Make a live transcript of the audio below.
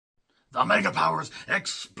The Mega Powers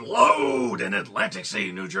explode in Atlantic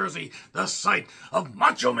City, New Jersey, the site of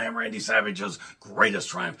Macho Man Randy Savage's greatest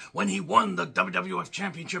triumph when he won the WWF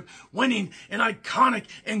Championship, winning an iconic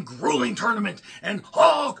and grueling tournament, and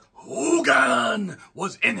Hulk Hogan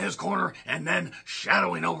was in his corner and then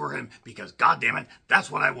shadowing over him because, goddammit,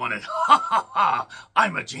 that's what I wanted. Ha ha ha!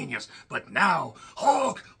 I'm a genius. But now,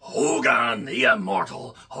 Hulk Hogan, the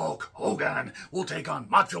immortal Hulk Hogan, will take on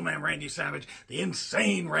Macho Man Randy Savage, the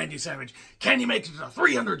insane Randy Savage. Can he make it to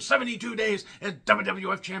 372 days as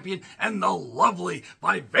WWF champion? And the lovely,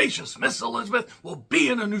 vivacious Miss Elizabeth will be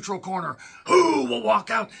in a neutral corner. Who will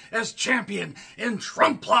walk out as champion in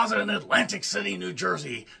Trump Plaza in Atlantic City, New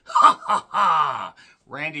Jersey? Ha ha ha!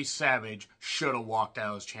 Randy Savage should have walked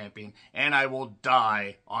out as champion, and I will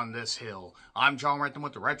die on this hill. I'm John Renton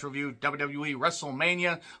with the Retro Review, WWE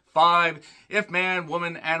WrestleMania 5. If man,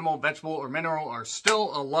 woman, animal, vegetable, or mineral are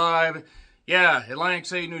still alive, yeah, Atlantic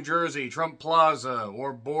City, New Jersey, Trump Plaza,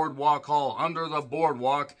 or Boardwalk Hall, under the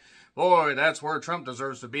Boardwalk. Boy, that's where Trump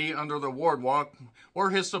deserves to be, under the Boardwalk, or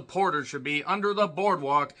his supporters should be, under the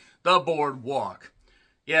Boardwalk, the Boardwalk.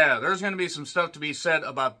 Yeah, there's going to be some stuff to be said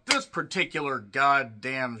about this particular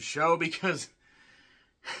goddamn show, because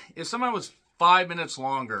if somehow was 5 minutes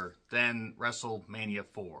longer than WrestleMania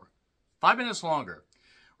 4, 5 minutes longer,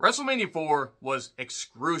 WrestleMania 4 was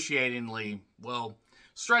excruciatingly, well,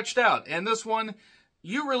 stretched out. And this one,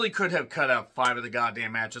 you really could have cut out 5 of the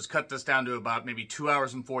goddamn matches, cut this down to about maybe 2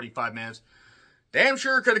 hours and 45 minutes. Damn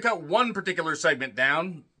sure could have cut one particular segment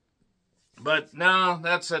down. But no,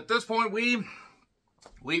 that's at this point, we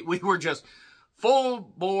were just full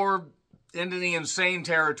bore into the insane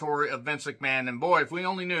territory of Vince McMahon. And boy, if we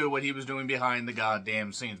only knew what he was doing behind the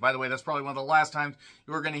goddamn scenes. By the way, that's probably one of the last times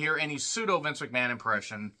you were going to hear any pseudo Vince McMahon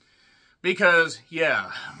impression. Because,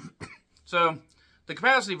 yeah. So, the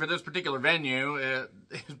capacity for this particular venue,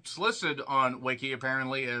 it's listed on Wiki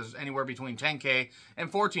apparently as anywhere between 10K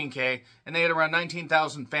and 14K. And they had around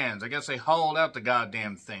 19,000 fans. I guess they hollowed out the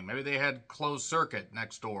goddamn thing. Maybe they had closed circuit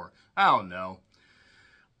next door. I don't know.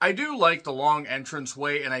 I do like the long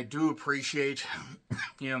entranceway, and I do appreciate,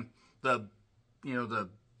 the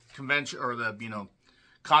convention or the,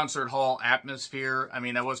 concert hall atmosphere. I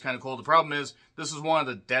mean, that was kind of cool. The problem is, this is one of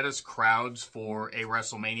the deadest crowds for a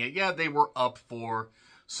WrestleMania. Yeah, they were up for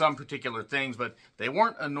some particular things, but they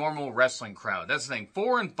weren't a normal wrestling crowd. That's the thing.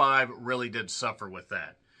 4 and 5 really did suffer with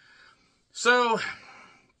that. So,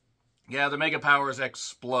 yeah, the Mega Powers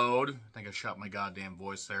explode. I think I shot my goddamn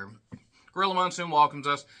voice there. Gorilla Monsoon welcomes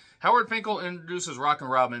us. Howard Finkel introduces Rockin'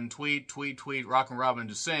 Robin. Tweet, tweet, tweet, Rockin' Robin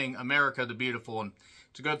to sing America the Beautiful. And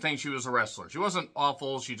it's a good thing she was a wrestler. She wasn't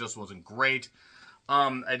awful. She just wasn't great.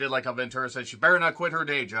 I did like how Ventura said she better not quit her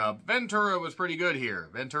day job. Ventura was pretty good here.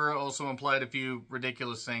 Ventura also implied a few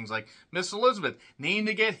ridiculous things like Miss Elizabeth needing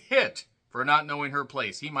to get hit for not knowing her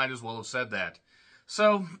place. He might as well have said that.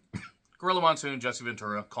 So, Gorilla Monsoon, Jesse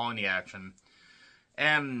Ventura, calling the action.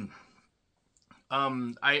 And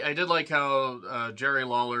I did like how Jerry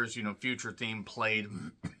Lawler's, future theme played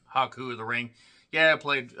Haku of the Ring. Yeah,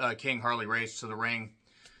 played King Harley Race to the ring.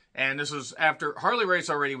 And this was after Harley Race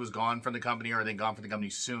already was gone from the company, or I think gone from the company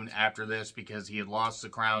soon after this, because he had lost the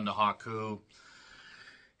crown to Haku.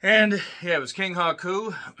 And, yeah, it was King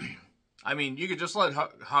Haku. I mean, you could just let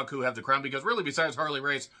Haku have the crown, because really, besides Harley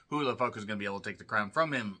Race, who the fuck is going to be able to take the crown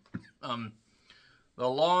from him? The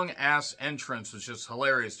long-ass entrance was just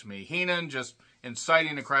hilarious to me. Heenan just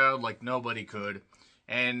inciting the crowd like nobody could.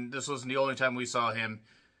 And this wasn't the only time we saw him.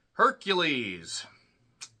 Hercules.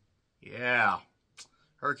 Yeah.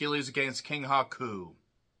 Hercules against King Haku.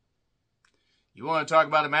 You want to talk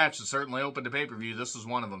about a match that certainly opened the pay-per-view, this was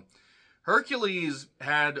one of them. Hercules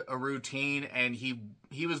had a routine, and he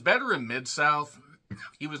was better in Mid-South.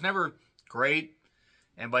 He was never great.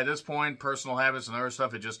 And by this point, personal habits and other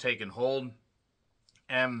stuff had just taken hold.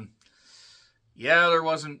 And yeah, there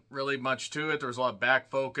wasn't really much to it. There was a lot of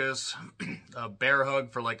back focus, a bear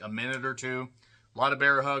hug for like a minute or two. A lot of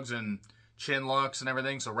bear hugs and chin locks and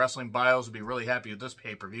everything. So Wrestling Bios would be really happy with this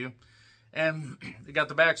pay-per-view. And they got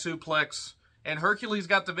the back suplex. And Hercules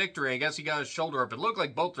got the victory. I guess he got his shoulder up. It looked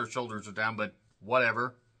like both their shoulders were down, but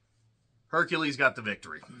whatever. Hercules got the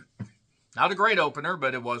victory. Not a great opener,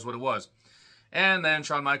 but it was what it was. And then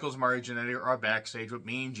Shawn Michaels and Mario Jannetty are backstage with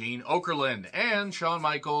Mean Gene Okerlund. And Shawn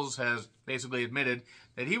Michaels has basically admitted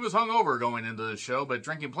that he was hungover going into the show, but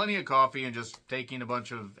drinking plenty of coffee and just taking a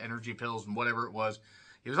bunch of energy pills and whatever it was.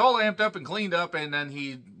 He was all amped up and cleaned up, and then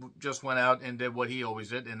he just went out and did what he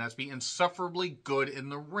always did, and that's be insufferably good in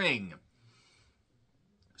the ring.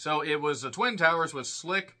 So it was the Twin Towers with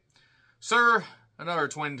Slick. Sir, another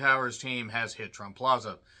Twin Towers team has hit Trump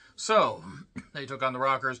Plaza. So, they took on the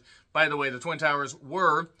Rockers. By the way, the Twin Towers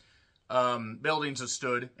were buildings that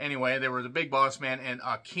stood. Anyway, they were the Big Boss Man and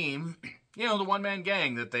Akeem. You know, the one-man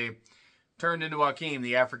gang that they turned into Akeem,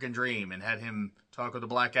 the African Dream, and had him talk with a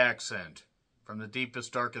black accent from the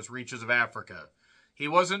deepest, darkest reaches of Africa. He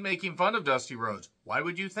wasn't making fun of Dusty Rhodes. Why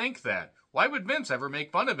would you think that? Why would Vince ever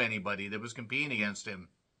make fun of anybody that was competing against him?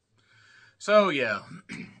 So, yeah,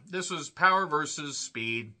 this was power versus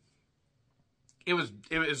speed. It was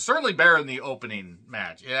certainly better than the opening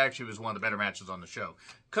match. It actually was one of the better matches on the show.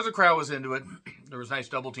 Because the crowd was into it. There was nice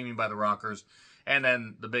double teaming by the Rockers. And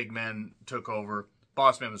then the big men took over.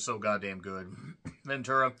 Boss Man was so goddamn good.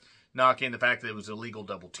 Ventura knocking the fact that it was illegal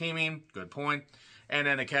double teaming. Good point. And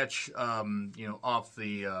then a catch, off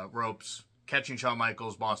the ropes. Catching Shawn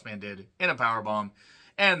Michaels, Boss Man did, in a powerbomb.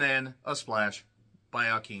 And then a splash by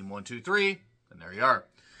Akeem. 1, 2, 3. And there you are.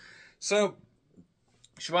 So,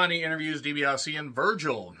 Shivani interviews DiBiase and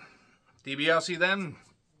Virgil. DiBiase then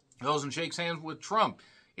goes and shakes hands with Trump.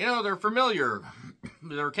 You know, they're familiar.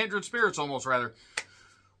 They're kindred spirits, almost, rather,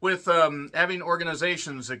 with having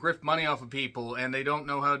organizations that grift money off of people, and they don't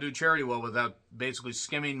know how to do charity well without basically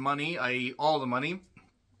skimming money, i.e. all the money,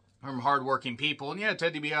 from hardworking people. And yeah,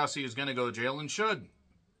 Ted DiBiase is going to go to jail and should.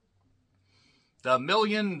 The $1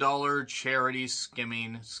 million charity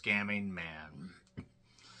scamming man.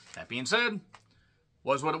 That being said,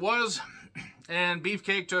 was what it was, and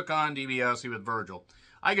Beefcake took on DiBiase with Virgil.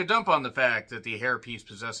 I could dump on the fact that the hairpiece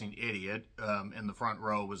possessing idiot in the front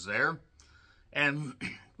row was there,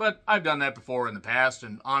 but I've done that before in the past,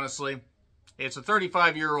 and honestly, it's a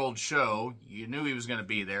 35-year-old show. You knew he was going to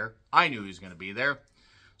be there. I knew he was going to be there.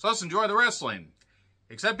 So let's enjoy the wrestling.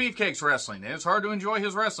 Except Beefcake's wrestling, and it's hard to enjoy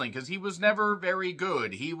his wrestling because he was never very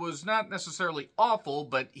good. He was not necessarily awful,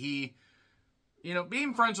 but he... You know,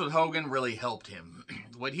 being friends with Hogan really helped him.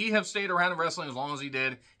 Would he have stayed around in wrestling as long as he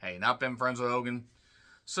did? Hey, not been friends with Hogan.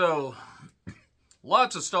 So,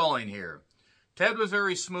 lots of stalling here. Ted was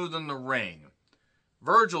very smooth in the ring.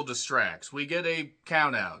 Virgil distracts. We get a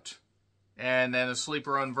count out. And then a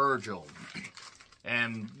sleeper on Virgil.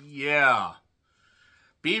 And, yeah.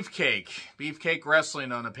 Beefcake. Beefcake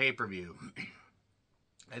wrestling on a pay-per-view.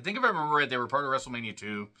 I think if I remember right, they were part of WrestleMania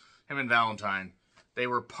 2. Him and Valentine. They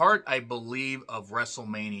were part, I believe, of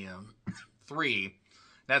WrestleMania 3.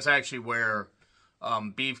 That's actually where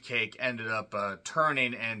Beefcake ended up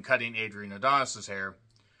turning and cutting Adrian Adonis' hair.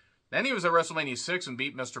 Then he was at WrestleMania 6 and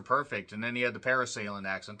beat Mr. Perfect, and then he had the parasailing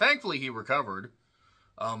accident. Thankfully, he recovered.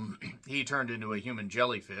 He turned into a human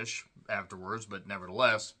jellyfish afterwards, but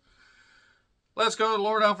nevertheless. Let's go to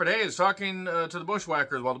Lord Alfred Hayes talking to the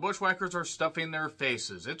Bushwhackers while the Bushwhackers are stuffing their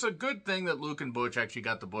faces. It's a good thing that Luke and Butch actually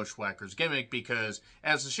got the Bushwhackers gimmick because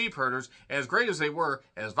as the sheep herders, as great as they were,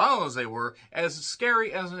 as violent as they were, as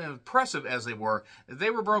scary as impressive as they were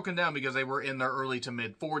broken down because they were in their early to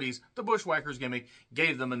mid-40s. The Bushwhackers gimmick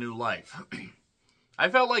gave them a new life. I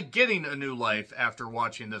felt like getting a new life after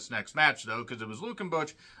watching this next match, though, because it was Luke and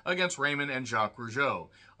Butch against Raymond and Jacques Rougeau.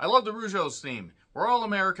 I love the Rougeau's theme. We're all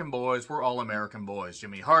American boys. We're all American boys.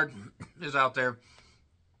 Jimmy Hart is out there.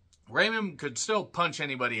 Raymond could still punch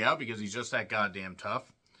anybody out because he's just that goddamn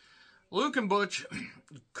tough. Luke and Butch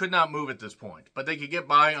could not move at this point, but they could get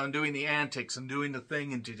by on doing the antics and doing the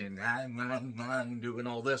thing and doing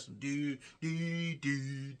all this. And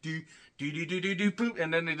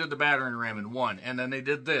then they did the battering ram and won. And then they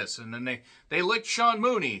did this. And then they licked Sean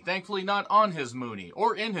Mooney. Thankfully not on his Mooney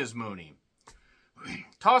or in his Mooney.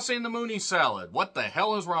 Tossing the Mooney salad. What the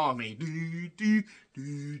hell is wrong with me?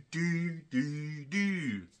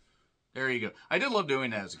 There you go. I did love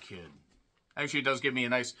doing that as a kid. Actually, it does give me a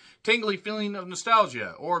nice tingly feeling of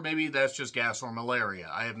nostalgia. Or maybe that's just gas or malaria.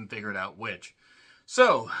 I haven't figured out which.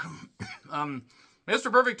 So,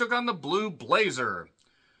 Mr. Perfect took on the Blue Blazer.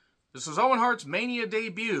 This was Owen Hart's Mania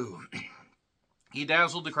debut. He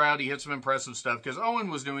dazzled the crowd. He hit some impressive stuff because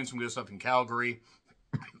Owen was doing some good stuff in Calgary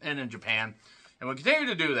and in Japan. And would continue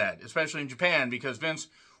to do that, especially in Japan, because Vince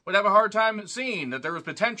would have a hard time seeing that there was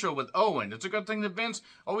potential with Owen. It's a good thing that Vince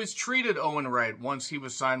always treated Owen right once he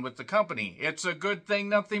was signed with the company. It's a good thing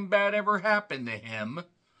nothing bad ever happened to him.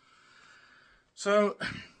 So,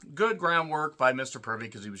 good groundwork by Mr.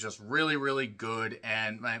 Perfect because he was just really, really good.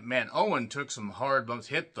 And, man, Owen took some hard bumps,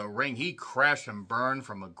 hit the ring. He crashed and burned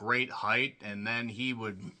from a great height, and then he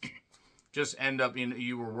would just end up,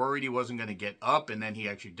 you were worried he wasn't going to get up, and then he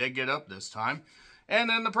actually did get up this time. And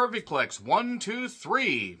then the Perfect Plex, 1, 2,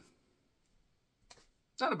 3.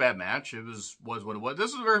 Not a bad match. It was what it was.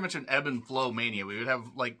 This was very much an ebb and flow Mania. We would have,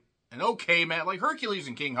 like, an okay match. Like, Hercules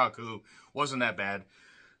and King Haku wasn't that bad.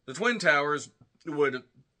 The Twin Towers would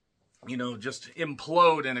you know, just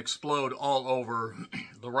implode and explode all over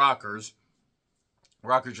the Rockers.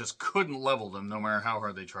 Rockers just couldn't level them no matter how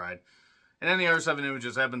hard they tried. And then the R7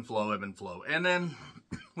 images ebb and flow, ebb and flow. And then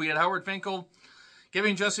we had Howard Finkel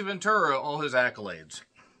giving Jesse Ventura all his accolades.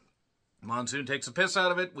 Monsoon takes a piss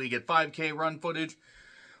out of it. We get 5K run footage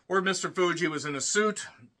where Mr. Fuji was in a suit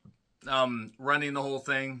running the whole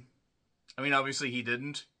thing. I mean, obviously he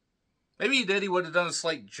didn't. Maybe he did. He would have done a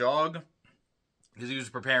slight jog because he was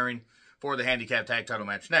preparing for the handicap tag title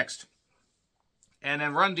match next. And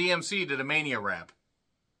then Run DMC did a Mania rap.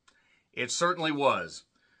 It certainly was.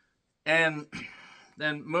 And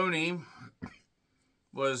then Mooney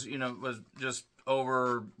was, you know,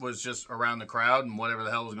 was just around the crowd and whatever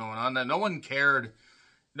the hell was going on. That no one cared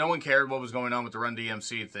what was going on with the Run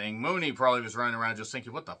DMC thing. Mooney probably was running around just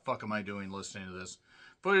thinking, what the fuck am I doing listening to this?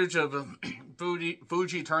 Footage of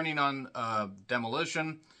Fuji turning on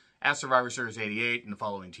Demolition at Survivor Series 88 and the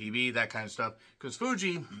following TV, that kind of stuff. Because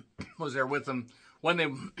Fuji was there with them when they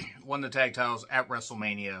won the tag titles at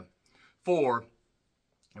WrestleMania 4.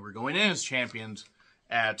 And we're going in as champions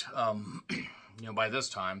at, you know, by this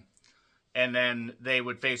time. And then they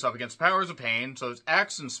would face off against Powers of Pain. So it's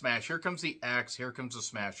Axe and Smash. Here comes the Axe. Here comes the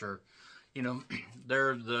Smasher. You know,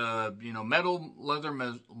 they're the, you know, Metal Leather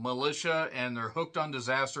Militia, and they're hooked on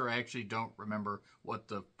disaster. I actually don't remember what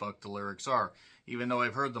the fuck the lyrics are, even though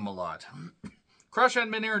I've heard them a lot. Crush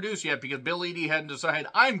hadn't been introduced yet because Bill Eadie hadn't decided,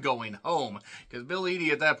 I'm going home. Because Bill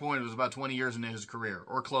Eadie at that point was about 20 years into his career,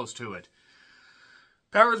 or close to it.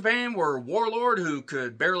 Powers of Pain were Warlord, who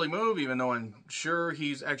could barely move, even though I'm sure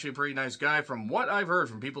he's actually a pretty nice guy. From what I've heard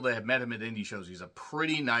from people that have met him at indie shows, he's a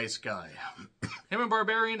pretty nice guy. Him and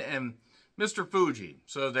Barbarian and Mr. Fuji.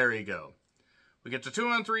 So there you go. We get the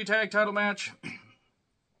 2-on-3 tag title match.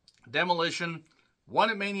 Demolition won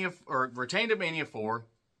at Mania, or retained at Mania 4.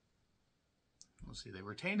 Let's see, they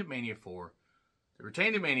retained at Mania 4. They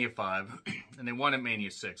retained at Mania 5, and they won at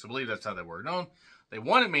Mania 6. I believe that's how they were. No, they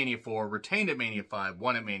won at Mania 4, retained at Mania 5,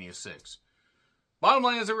 won at Mania 6. Bottom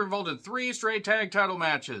line is they were involved in 3 straight tag title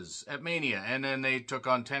matches at Mania, and then they took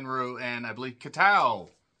on Tenryu and, I believe, Katao.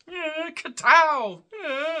 Yeah, Katao!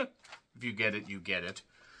 Yeah. If you get it, you get it.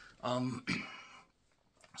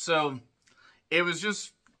 So, it was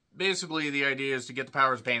just, basically, the idea is to get the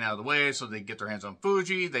Powers of Pain out of the way so they could get their hands on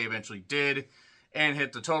Fuji. They eventually did, and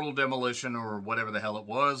hit the total demolition, or whatever the hell it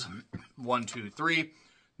was. 1, 2, 3.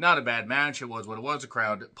 Not a bad match. It was what it was. The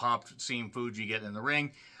crowd popped seeing Fuji get in the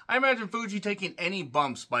ring. I imagine Fuji taking any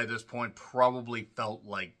bumps by this point probably felt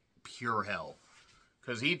like pure hell.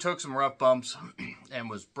 Because he took some rough bumps and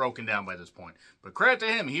was broken down by this point. But credit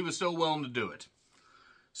to him, he was still willing to do it.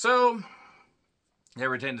 So, they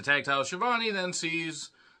retain the tag title. Shivani then sees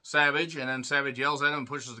Savage, and then Savage yells at him and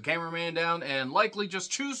pushes the cameraman down, and likely just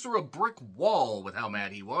chews through a brick wall with how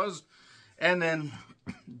mad he was. And then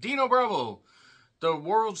Dino Bravo, the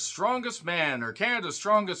world's strongest man, or Canada's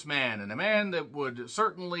strongest man, and a man that would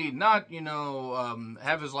certainly not, you know,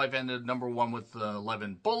 have his life ended, number 1, with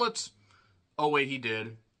 11 bullets. Oh, wait, he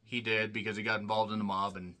did. He did, because he got involved in the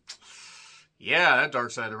mob, and yeah, that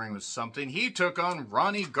Dark Side of the Ring was something. He took on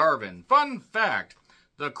Ronnie Garvin. Fun fact,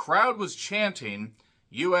 the crowd was chanting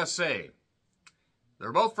USA.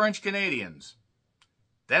 They're both French Canadians.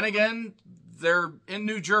 Then again, they're in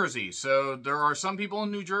New Jersey, so there are some people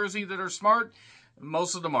in New Jersey that are smart.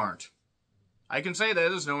 Most of them aren't. I can say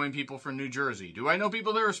that as knowing people from New Jersey. Do I know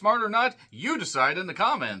people that are smart or not? You decide in the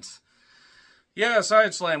comments. Yeah,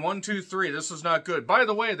 Side Slam, 1, 2, 3. This is not good. By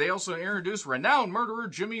the way, they also introduced renowned murderer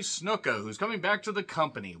Jimmy Snuka, who's coming back to the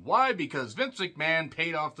company. Why? Because Vince McMahon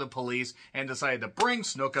paid off the police and decided to bring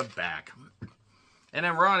Snuka back. And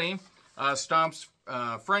then Ronnie stomps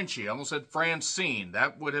Frenchie. I almost said Francine.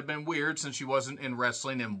 That would have been weird since she wasn't in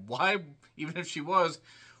wrestling. And why, even if she was,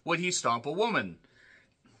 would he stomp a woman?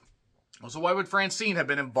 Also, why would Francine have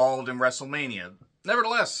been involved in WrestleMania?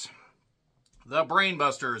 Nevertheless, the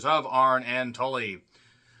Brainbusters of Arn and Tully,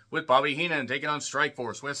 with Bobby Heenan taking on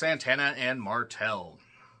Strikeforce with Santana and Martel.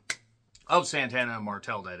 Of Santana and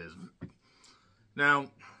Martel, that is.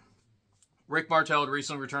 Now, Rick Martel had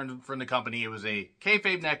recently returned from the company. It was a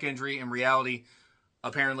kayfabe neck injury. In reality,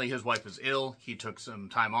 apparently his wife was ill. He took some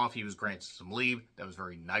time off. He was granted some leave. That was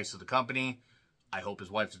very nice of the company. I hope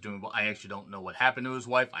his wife is doing well. I actually don't know what happened to his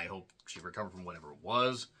wife. I hope she recovered from whatever it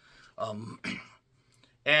was.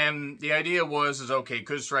 And the idea was, okay,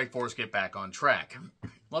 could Strikeforce get back on track?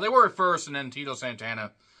 Well, they were at first, and then Tito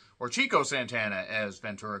Santana, or Chico Santana, as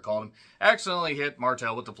Ventura called him, accidentally hit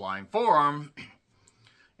Martel with the flying forearm.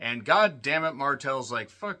 And god damn it, Martel's like,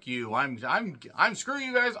 fuck you, I'm screw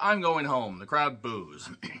you guys, I'm going home. The crowd boos.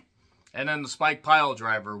 And then the Spike Pile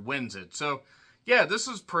Driver wins it. So, yeah, this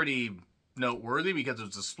is pretty noteworthy because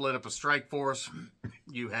it's a split up of Strike Force.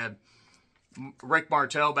 You had Rick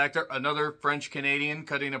Martel back there, another French-Canadian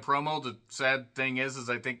cutting a promo. The sad thing is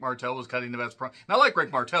I think Martel was cutting the best promo. And I like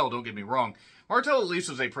Rick Martel, don't get me wrong. Martel at least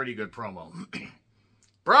was a pretty good promo.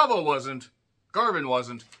 Bravo wasn't. Garvin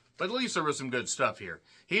wasn't. But at least there was some good stuff here.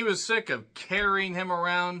 He was sick of carrying him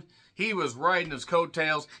around. He was riding his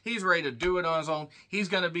coattails. He's ready to do it on his own. He's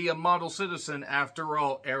going to be a model citizen after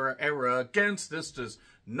all. Arrogance. This does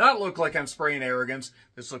not look like I'm spraying arrogance.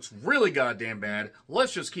 This looks really goddamn bad.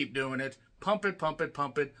 Let's just keep doing it. Pump it, pump it,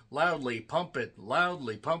 pump it. Loudly, pump it.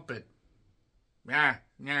 Loudly, pump it. I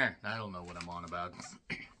don't know what I'm on about.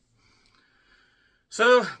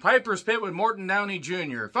 So, Piper's Pit with Morton Downey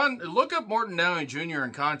Jr. Fun. Look up Morton Downey Jr.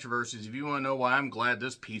 in controversies if you want to know why I'm glad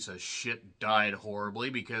this piece of shit died horribly.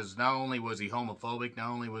 Because not only was he homophobic,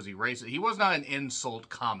 not only was he racist, he was not an insult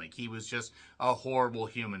comic. He was just a horrible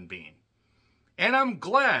human being. And I'm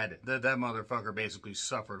glad that that motherfucker basically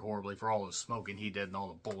suffered horribly for all the smoking he did and all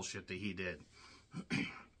the bullshit that he did.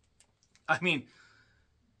 I mean,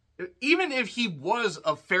 even if he was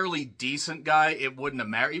a fairly decent guy, it wouldn't have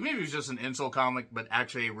mattered. Even if he was just an insult comic, but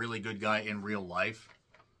actually a really good guy in real life.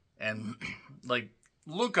 And, like,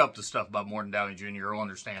 look up the stuff about Morton Downey Jr. You'll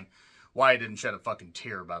understand why I didn't shed a fucking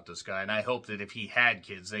tear about this guy. And I hope that if he had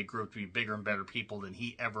kids, they grew up to be bigger and better people than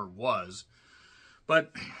he ever was.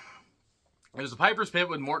 But it was the Piper's Pit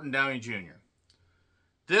with Morton Downey Jr.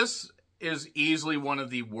 This is easily one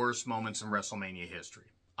of the worst moments in WrestleMania history.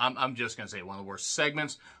 I'm just going to say one of the worst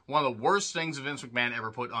segments, one of the worst things Vince McMahon ever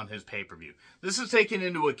put on his pay-per-view. This is taking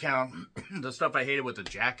into account the stuff I hated with the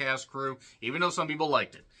Jackass crew, even though some people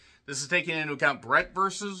liked it. This is taking into account Brett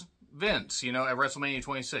versus Vince, you know, at WrestleMania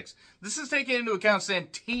 26. This is taking into account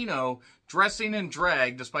Santino dressing in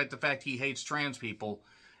drag, despite the fact he hates trans people,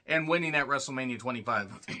 and winning at WrestleMania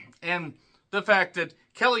 25. And the fact that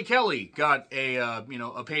Kelly got a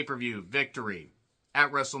pay-per-view victory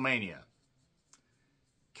at WrestleMania.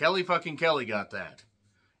 Kelly got that.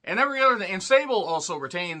 And every other thing. And Sable also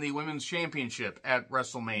retained the Women's Championship at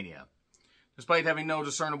WrestleMania. Despite having no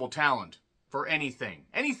discernible talent for anything.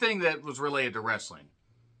 Anything that was related to wrestling.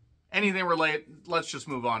 Anything related, let's just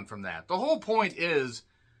move on from that. The whole point is,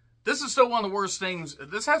 this is still one of the worst things.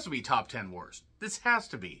 This has to be top 10 worst. This has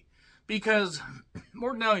to be. Because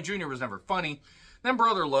Morton Downey Jr. was never funny. Then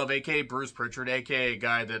Brother Love, a.k.a. Bruce Pritchard, a.k.a. a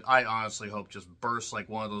guy that I honestly hope just bursts like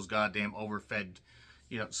one of those goddamn overfed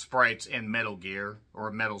sprites in Metal Gear,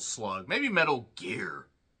 or Metal Slug. Maybe Metal Gear.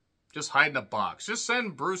 Just hide in a box. Just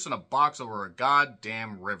send Bruce in a box over a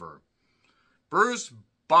goddamn river. Bruce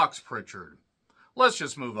Box Pritchard. Let's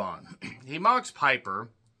just move on. He mocks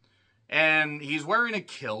Piper, and he's wearing a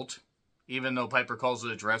kilt, even though Piper calls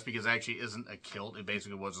it a dress, because it actually isn't a kilt. It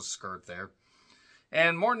basically was a skirt there.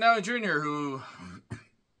 And Morton Downey Jr., who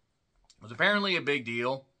was apparently a big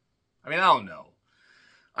deal. I mean, I don't know.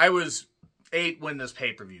 I was 8 when this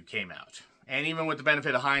pay-per-view came out. And even with the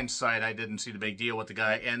benefit of hindsight, I didn't see the big deal with the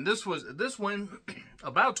guy. And this went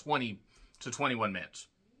about 20 to 21 minutes.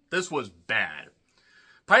 This was bad.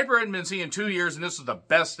 Piper hadn't been seen in 2 years, and this was the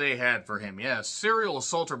best they had for him. Yeah, serial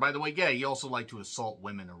assaulter. By the way, yeah, he also liked to assault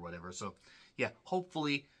women or whatever. So, yeah,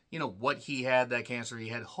 hopefully, what he had, that cancer he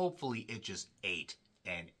had, hopefully it just ate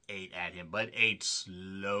and ate at him. But ate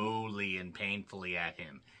slowly and painfully at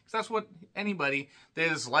him. That's what anybody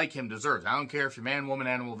that is like him deserves. I don't care if you're man, woman,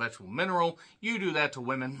 animal, vegetable, mineral. You do that to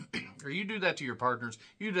women, or you do that to your partners.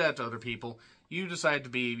 You do that to other people. You decide to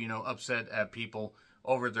be, upset at people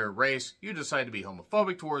over their race. You decide to be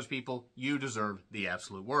homophobic towards people. You deserve the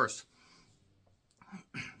absolute worst.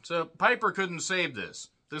 So Piper couldn't save this.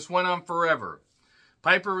 This went on forever.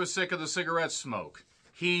 Piper was sick of the cigarette smoke.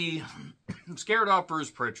 He scared off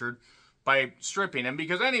Bruce Pritchard by stripping him,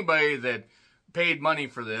 because anybody that paid money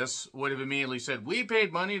for this would have immediately said, we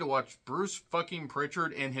paid money to watch Bruce fucking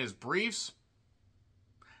Pritchard in his briefs?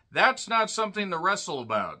 That's not something to wrestle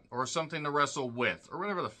about, or something to wrestle with, or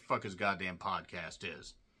whatever the fuck his goddamn podcast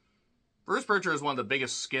is. Bruce Pritchard is one of the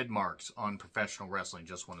biggest skid marks on professional wrestling,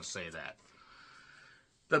 just want to say that.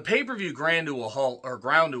 The pay-per-view ground to a halt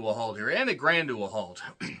here, and it ground to a halt.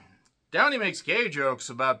 Downey makes gay jokes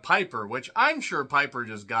about Piper, which I'm sure Piper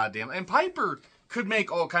just goddamn, and Piper could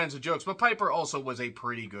make all kinds of jokes, but Piper also was a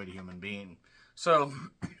pretty good human being. So,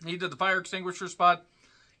 he did the fire extinguisher spot.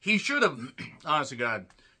 He should have, honest to God,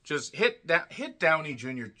 just hit Downey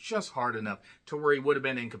Jr. just hard enough to where he would have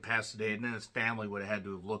been incapacitated, and then his family would have had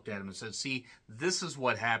to have looked at him and said, see, this is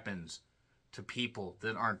what happens to people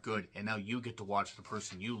that aren't good, and now you get to watch the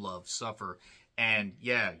person you love suffer, and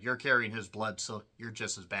yeah, you're carrying his blood, so you're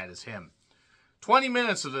just as bad as him. 20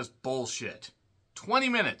 minutes of this bullshit. 20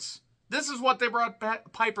 minutes. This is what they brought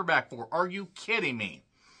Piper back for. Are you kidding me?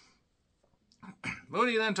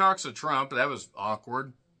 Mooney then talks to Trump. That was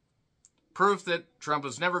awkward. Proof that Trump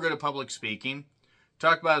was never good at public speaking.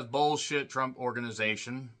 Talked about his bullshit Trump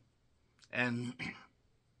organization. And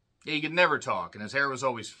he could never talk, and his hair was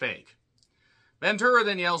always fake. Ventura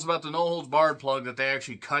then yells about the no-holds-barred plug that they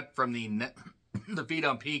actually cut from the feed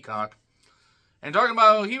on Peacock. And talking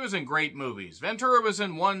about how he was in great movies. Ventura was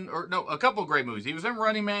in a couple great movies. He was in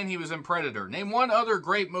Running Man, he was in Predator. Name one other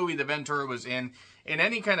great movie that Ventura was in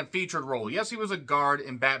any kind of featured role. Yes, he was a guard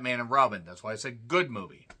in Batman and Robin. That's why I said good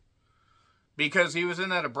movie. Because he was in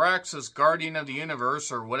that Abraxas Guardian of the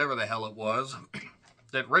Universe, or whatever the hell it was,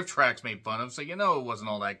 that Riff Tracks made fun of, so you know it wasn't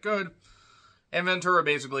all that good. And Ventura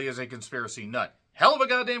basically is a conspiracy nut. Hell of a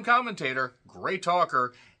goddamn commentator, great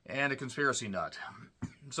talker, and a conspiracy nut.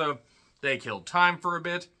 So, they killed time for a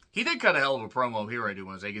bit. He did cut a hell of a promo here, I do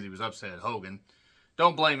want to say, because he was upset at Hogan.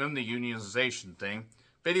 Don't blame him, the unionization thing.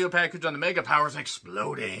 Video package on the Mega Powers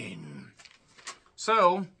exploding.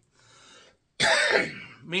 So,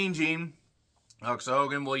 Mean Gene talks to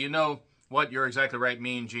Hogan. Well, you know what? You're exactly right,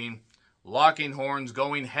 Mean Gene. Locking horns,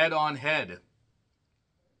 going head on head.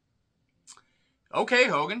 Okay,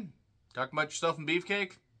 Hogan. Talking about yourself and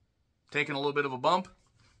Beefcake? Taking a little bit of a bump?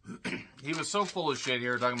 He was so full of shit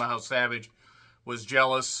here, talking about how Savage was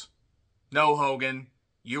jealous. No, Hogan,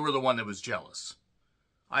 you were the one that was jealous.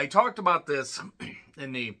 I talked about this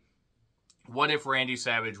in the What If Randy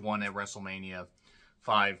Savage Won at WrestleMania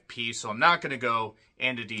 5 piece, so I'm not going to go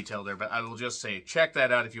into detail there, but I will just say check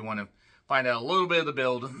that out if you want to find out a little bit of the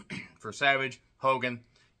build for Savage, Hogan,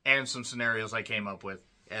 and some scenarios I came up with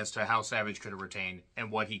as to how Savage could have retained and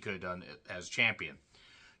what he could have done as champion.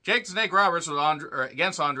 Jake the Snake Roberts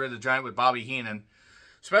against Andre the Giant with Bobby Heenan.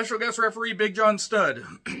 Special guest referee Big John Studd.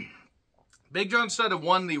 Big John Studd had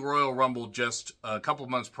won the Royal Rumble just a couple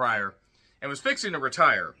months prior and was fixing to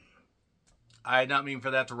retire. I did not mean for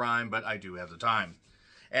that to rhyme, but I do have the time.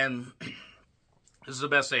 And this is the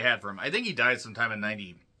best they had for him. I think he died sometime in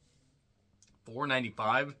 94,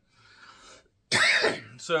 95.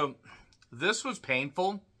 So, this was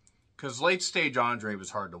painful, because late stage Andre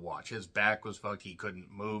was hard to watch. His back was fucked, he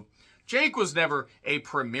couldn't move. Jake was never a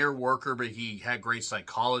premier worker, but he had great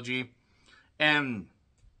psychology. And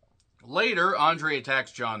later, Andre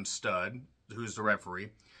attacks John Studd, who's the referee.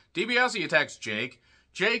 DiBiase attacks Jake.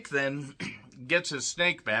 Jake then gets his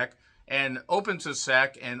snake back and opens his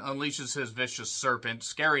sack and unleashes his vicious serpent,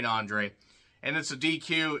 scaring Andre. And it's a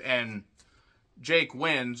DQ, and Jake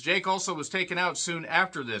wins. Jake also was taken out soon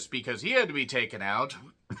after this because he had to be taken out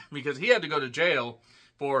because he had to go to jail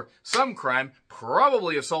for some crime,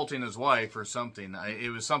 probably assaulting his wife or something. It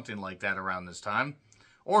was something like that around this time.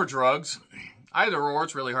 Or drugs. Either or,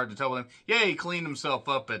 it's really hard to tell with him. Yeah, he cleaned himself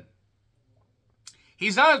up, but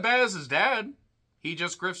he's not as bad as his dad. He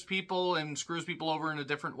just grifts people and screws people over in a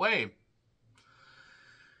different way.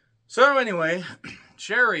 So anyway,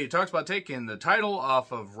 Sherry talks about taking the title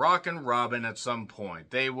off of Rockin' Robin at some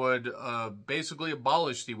point. They would basically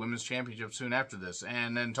abolish the Women's Championship soon after this.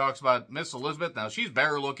 And then talks about Miss Elizabeth. Now, she's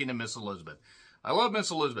better looking than Miss Elizabeth. I love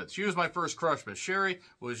Miss Elizabeth. She was my first crush, but Sherry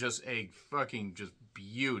was just a fucking just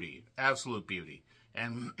beauty. Absolute beauty.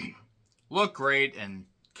 And looked great and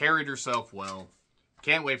carried herself well.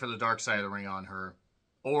 Can't wait for the Dark Side of the Ring on her.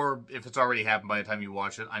 Or if it's already happened by the time you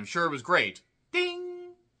watch it, I'm sure it was great. Ding!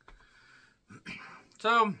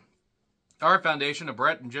 So, our foundation of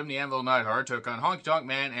Brett and Jim the Anvil Neidhart took on Honky Tonk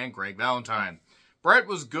Man and Greg Valentine. Brett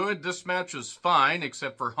was good. This match was fine,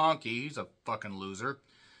 except for Honky. He's a fucking loser.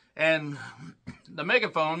 And the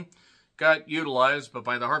megaphone got utilized, but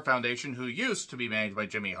by the Hart Foundation, who used to be managed by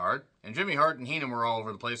Jimmy Hart. And Jimmy Hart and Heenan were all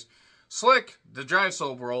over the place. Slick, the Jive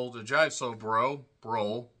Soul Bro, the Jive Soul Bro,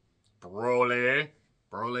 Broly.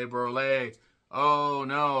 Oh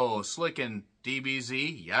no, Slick and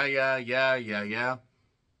DBZ, yeah.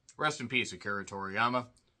 Rest in peace, Akira Toriyama.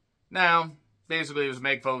 Now, basically it was a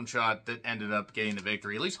megaphone shot that ended up getting the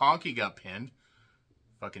victory. At least Honky got pinned.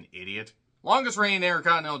 Fucking idiot. Longest reigning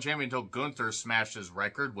Intercontinental Champion until Gunther smashed his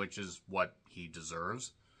record, which is what he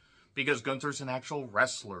deserves. Because Gunther's an actual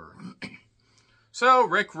wrestler. So,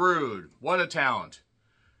 Rick Rude, what a talent.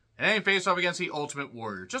 And then he faced off against the Ultimate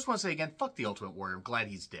Warrior. Just want to say again, fuck the Ultimate Warrior. I'm glad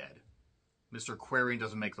he's dead. Mr. Querying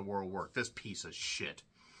doesn't make the world work. This piece of shit.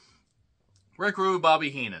 Rick Rude, Bobby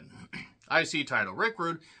Heenan. IC title. Rick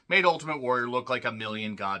Rude made Ultimate Warrior look like $1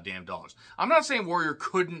 million goddamn dollars. I'm not saying Warrior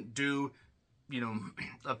couldn't do,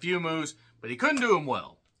 a few moves, but he couldn't do them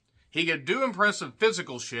well. He could do impressive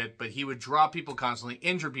physical shit, but he would drop people constantly,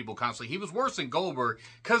 injure people constantly. He was worse than Goldberg,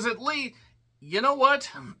 because at least, you know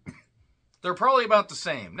what? They're probably about the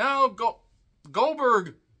same. No,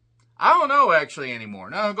 Goldberg, I don't know, actually, anymore.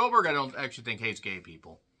 No, Goldberg, I don't actually think hates gay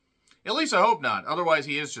people. At least I hope not. Otherwise,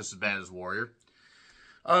 he is just as bad as Warrior.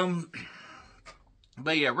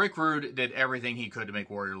 But yeah, Rick Rude did everything he could to make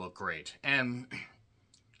Warrior look great. And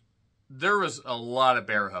there was a lot of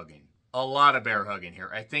bear hugging. A lot of bear hugging here.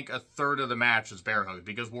 I think a third of the match was bear hugging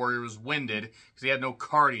because Warrior was winded because he had no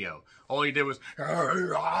cardio. All he did was...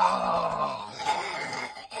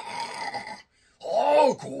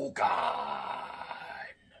 Oh, cool God.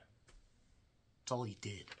 That's all he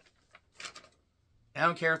did. I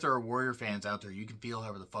don't care if there are Warrior fans out there. You can feel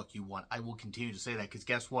however the fuck you want. I will continue to say that because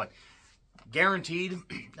guess what? Guaranteed,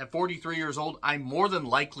 at 43 years old, I'm more than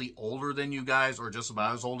likely older than you guys or just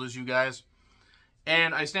about as old as you guys.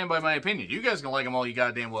 And I stand by my opinion. You guys can like him all you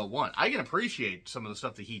goddamn well want. I can appreciate some of the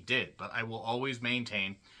stuff that he did, but I will always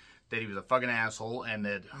maintain that he was a fucking asshole and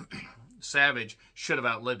that Savage should have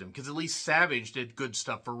outlived him because at least Savage did good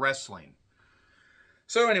stuff for wrestling.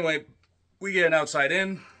 So anyway, we get an outside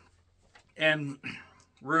in. And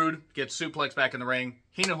Rude gets suplexed back in the ring.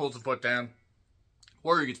 Heenan holds the foot down.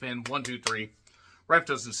 Warrior gets pinned. 1, 2, 3. Ref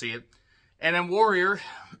doesn't see it. And then Warrior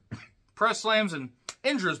press slams and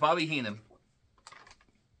injures Bobby Heenan.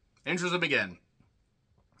 Injures him again.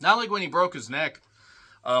 Not like when he broke his neck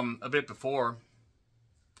a bit before.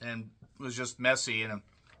 And was just messy and a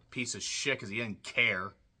piece of shit because he didn't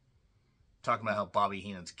care. Talking about how Bobby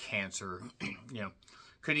Heenan's cancer,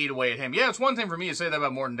 could eat away at him. Yeah, it's one thing for me to say that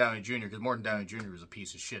about Morton Downey Jr. because Morton Downey Jr. was a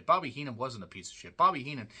piece of shit. Bobby Heenan wasn't a piece of shit. Bobby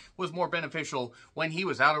Heenan was more beneficial when he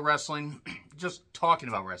was out of wrestling, just talking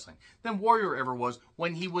about wrestling, than Warrior ever was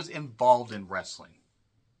when he was involved in wrestling.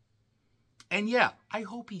 And yeah, I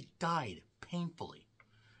hope he died painfully.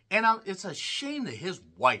 And it's a shame that his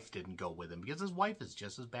wife didn't go with him because his wife is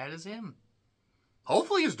just as bad as him.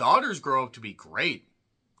 Hopefully his daughters grow up to be great.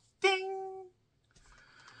 Ding!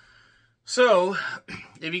 So,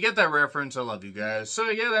 if you get that reference, I love you guys. So,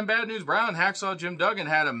 yeah, then Bad News Brown and Hacksaw Jim Duggan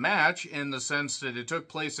had a match in the sense that it took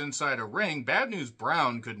place inside a ring. Bad News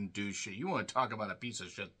Brown couldn't do shit. You want to talk about a piece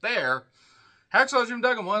of shit there. Hacksaw Jim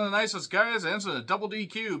Duggan, one of the nicest guys, ends in a double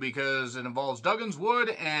DQ because it involves Duggan's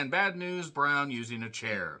wood and Bad News Brown using a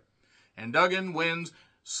chair. And Duggan wins,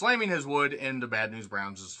 slamming his wood into Bad News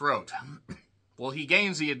Brown's throat. Well, he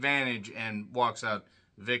gains the advantage and walks out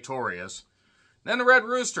victorious. Then the Red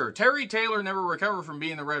Rooster. Terry Taylor never recovered from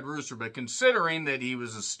being the Red Rooster, but considering that he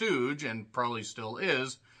was a stooge, and probably still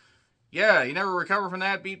is, yeah, he never recovered from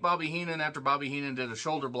that, beat Bobby Heenan after Bobby Heenan did a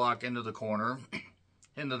shoulder block into the corner,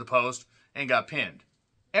 into the post, and got pinned.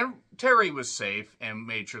 And Terry was safe and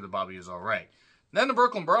made sure that Bobby was all right. Then the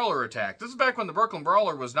Brooklyn Brawler attacked. This is back when the Brooklyn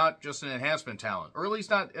Brawler was not just an enhancement talent, or at least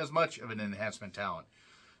not as much of an enhancement talent.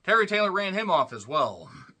 Terry Taylor ran him off as well.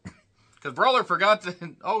 Because Brawler forgot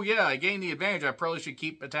to, oh yeah, I gained the advantage. I probably should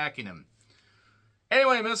keep attacking him.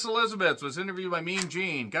 Anyway, Miss Elizabeth was interviewed by Mean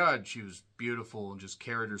Gene. God, she was beautiful and just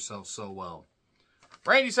carried herself so well.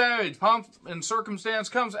 Randy Savage, Pomp and Circumstance,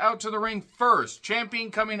 comes out to the ring first.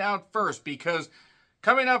 Champion coming out first because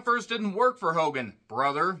coming out first didn't work for Hogan,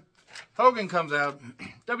 brother. Hogan comes out,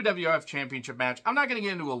 WWF Championship match. I'm not going to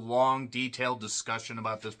get into a long, detailed discussion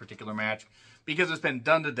about this particular match because it's been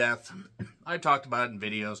done to death. I talked about it in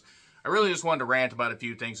videos. I really just wanted to rant about a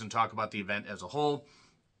few things and talk about the event as a whole.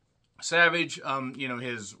 Savage,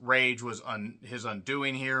 his rage was his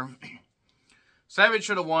undoing here. Savage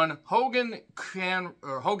should have won. Hogan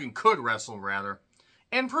could wrestle, rather,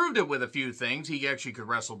 and proved it with a few things. He actually could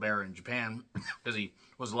wrestle better in Japan because he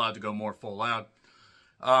was allowed to go more full out.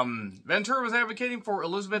 Ventura was advocating for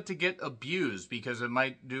Elizabeth to get abused because it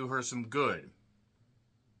might do her some good.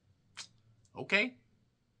 Okay.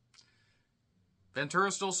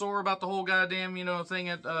 Ventura still sore about the whole goddamn, thing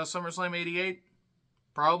at SummerSlam 88?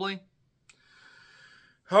 Probably.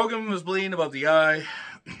 Hogan was bleeding above the eye.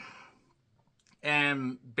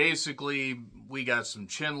 And basically, we got some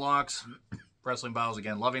chin locks. Wrestling Biles,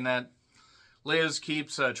 again, loving that. Liz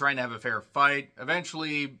keeps trying to have a fair fight.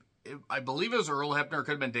 Eventually, I believe it was Earl Hebner. It could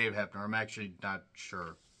have been Dave Hebner. I'm actually not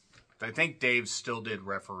sure. I think Dave still did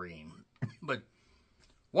refereeing. But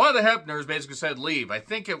one of the Hebners basically said leave. I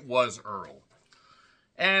think it was Earl.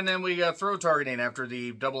 And then we got throw targeting after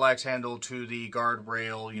the double axe handle to the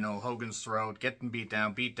guardrail, Hogan's throat, getting beat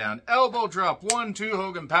down, elbow drop, 1, 2,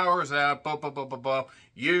 Hogan powers out,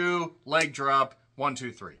 you, leg drop, 1,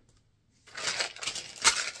 2, 3.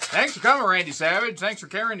 Thanks for coming, Randy Savage. Thanks for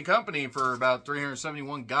carrying the company for about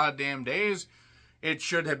 371 goddamn days. It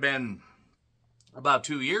should have been about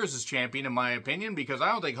 2 years as champion, in my opinion, because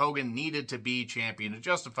I don't think Hogan needed to be champion to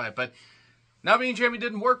justify it, but not being champion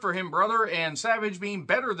didn't work for him, brother, and Savage being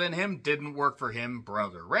better than him didn't work for him,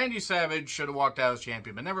 brother. Randy Savage should have walked out as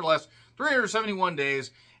champion, but nevertheless, 371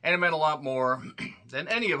 days, And it meant a lot more than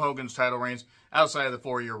any of Hogan's title reigns outside of the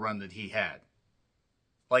 4-year run that he had.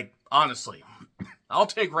 Like, honestly, I'll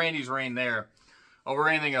take Randy's reign there over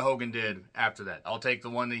anything that Hogan did after that. I'll take the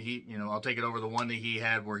one that I'll take it over the one that he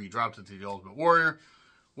had where he dropped it to the Ultimate Warrior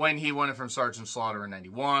when he won it from Sergeant Slaughter in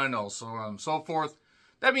 91, also on and so forth.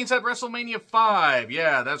 That being said, WrestleMania 5,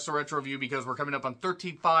 yeah, that's the retro review because we're coming up on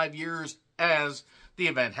 35 years as the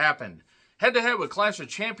event happened. Head-to-head with Clash of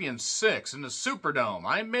Champions 6 in the Superdome.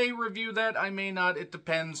 I may review that, I may not, it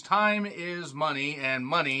depends. Time is money, and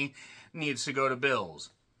money needs to go to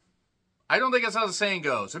bills. I don't think that's how the saying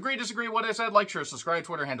goes. Agree, disagree, what I said, like, share, subscribe,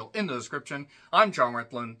 Twitter handle in the description. I'm John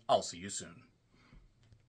Riplin. I'll see you soon.